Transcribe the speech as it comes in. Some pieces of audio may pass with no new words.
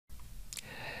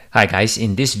Hi guys,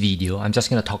 in this video, I'm just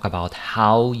going to talk about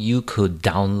how you could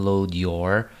download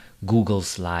your Google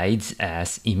Slides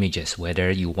as images,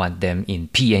 whether you want them in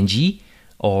PNG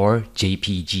or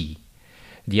JPG.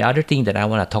 The other thing that I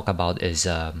want to talk about is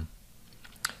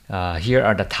here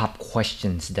are the top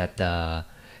questions that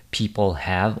people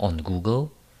have on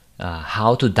Google.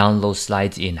 How to download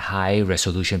slides in high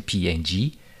resolution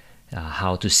PNG,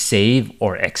 how to save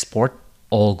or export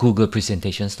all Google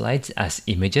presentation slides as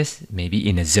images, maybe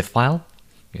in a zip file,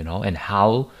 and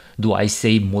how do I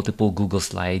save multiple Google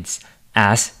slides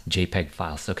as JPEG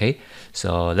files. Okay,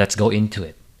 so let's go into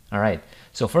it. All right,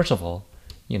 so first of all,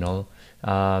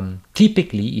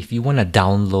 typically if you want to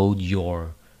download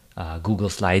your Google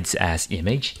Slides as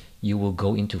image, you will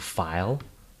go into File,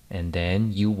 and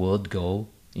then you would go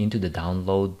into the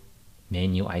download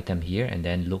menu item here and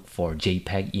then look for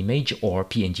JPEG image or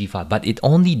PNG file, but it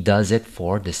only does it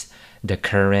for the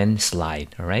current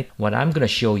slide. All right, what I'm going to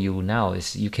show you now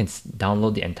is you can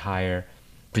download the entire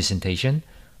presentation,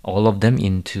 all of them,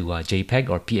 into JPEG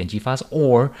or PNG files,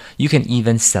 or you can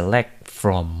even select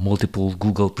from multiple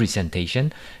Google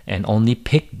presentation and only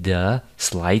pick the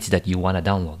slides that you want to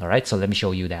download. All right, so let me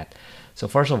show you that. So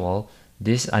first of all,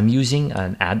 I'm using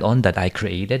an add-on that I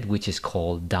created, which is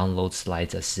called Download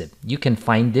Slides as Zip. You can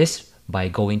find this by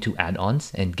going to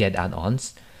add-ons and get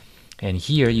add-ons, and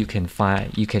here you can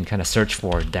kind of search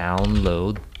for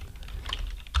download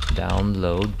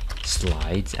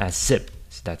slides as zip.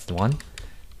 So that's the one.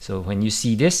 So when you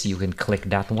see this, you can click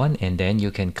that one and then you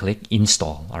can click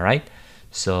install. All right,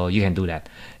 so you can do that,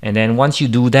 and then once you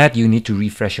do that, you need to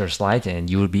refresh your slides and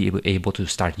you will be able to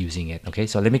start using it. Okay,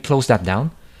 so let me close that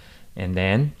down, and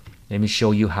then let me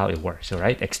show you how it works. All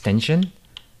right, extension,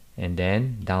 and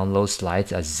then download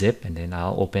slides as zip, and then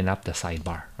I'll open up the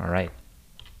sidebar. All right,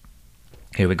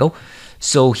 here we go.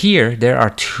 So here there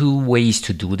are two ways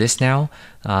to do this now.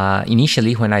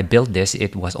 Initially when I built this,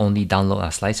 it was only download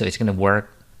a slide, so it's going to work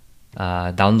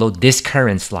download this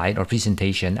current slide or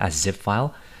presentation as zip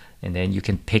file, and then you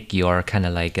can pick your kind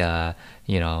of like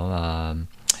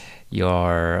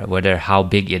your whether how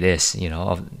big it is,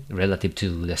 relative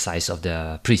to the size of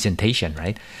the presentation,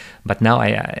 right? But now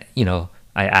I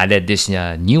added this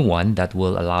new one that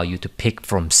will allow you to pick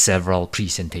from several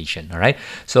presentation. All right,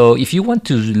 so if you want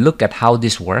to look at how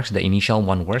this works, the initial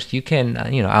one works, you can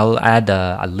I'll add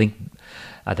a link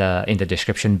in the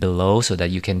description below so that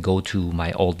you can go to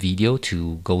my old video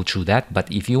to go through that. But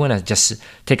if you want to just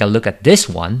take a look at this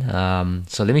one,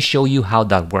 so let me show you how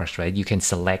that works. Right, you can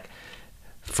select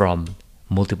from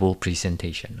multiple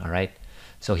presentation. All right,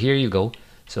 so here you go.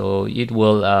 So it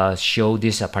will show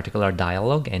this particular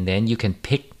dialog, and then you can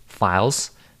pick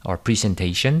files or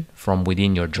presentation from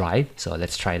within your drive. So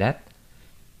let's try that.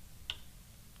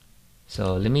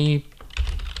 So let me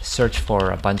search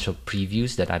for a bunch of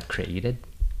previews that I've created.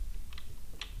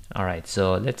 All right,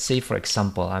 so let's say for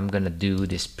example I'm gonna do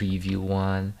this preview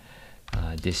one,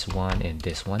 this one, and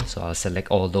this one. So I'll select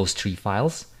all those three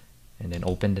files and then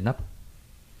open them up.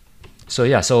 So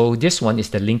yeah, so this one is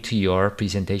the link to your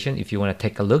presentation. If you want to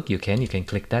take a look, you can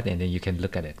click that and then you can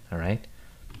look at it. All right,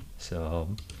 so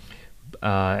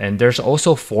and there's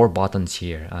also 4 buttons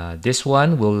here. This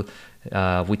one will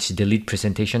which delete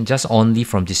presentation just only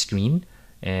from the screen,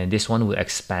 and this one will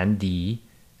expand the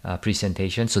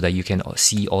presentation so that you can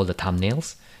see all the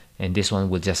thumbnails, and this one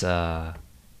will just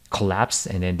collapse,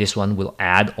 and then this one will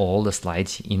add all the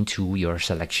slides into your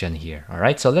selection here. All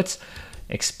right, so let's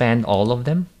expand all of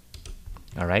them.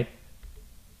 All right,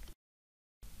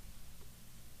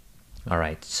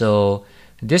 so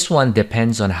this one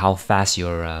depends on how fast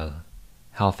your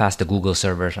how fast the Google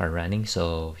servers are running.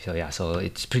 So yeah, so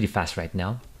it's pretty fast right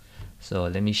now. So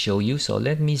let me show you. So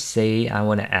let me say I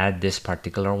want to add this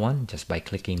particular one just by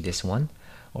clicking this one,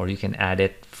 or you can add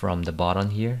it from the bottom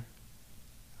here,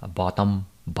 a bottom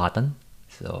button.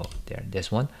 So there,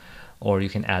 this one, or you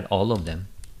can add all of them.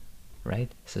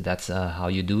 Right, so that's how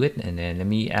you do it. And then let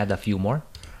me add a few more.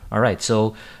 All right,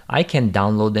 so I can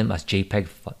download them as JPEG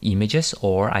images,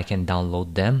 or I can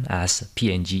download them as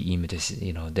PNG images.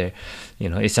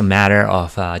 It's a matter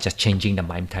of just changing the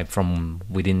MIME type from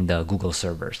within the Google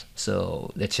servers.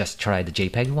 So let's just try the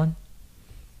JPEG one.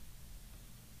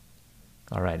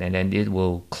 All right, and then it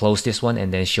will close this one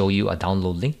and then show you a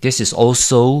download link. This is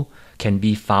also can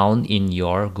be found in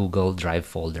your Google Drive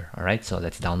folder. All right, so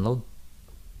let's download.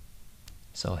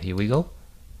 So here we go.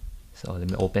 So let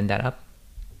me open that up.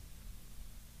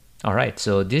 All right,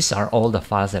 so these are all the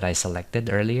files that I selected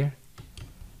earlier.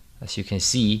 As you can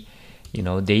see,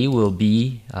 they will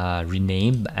be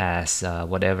renamed as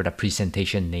whatever the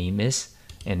presentation name is,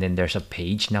 and then there's a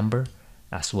page number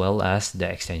as well as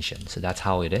the extension. So that's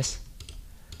how it is.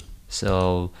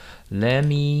 So let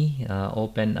me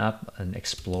open up an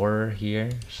Explorer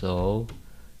here so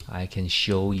I can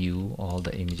show you all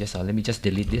the images. So let me just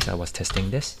delete this. I was testing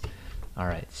this. All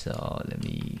right, so let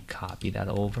me copy that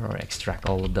over or extract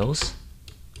all of those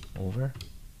over.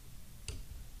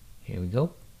 Here we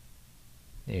go.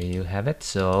 There you have it.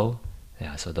 So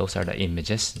yeah, so those are the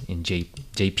images in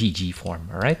JPG form.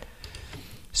 All right.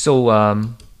 So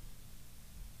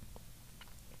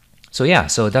so yeah,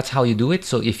 so that's how you do it.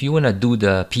 So if you want to do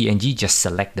the PNG, just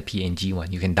select the PNG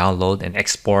one. You can download and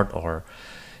export, or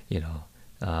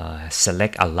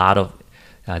select a lot of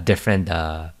different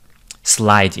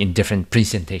slides in different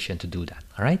presentation to do that.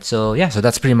 All right, so yeah, so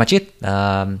that's pretty much it.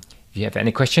 If you have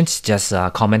any questions, just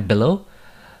comment below.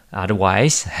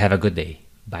 Otherwise, have a good day.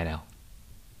 Bye now.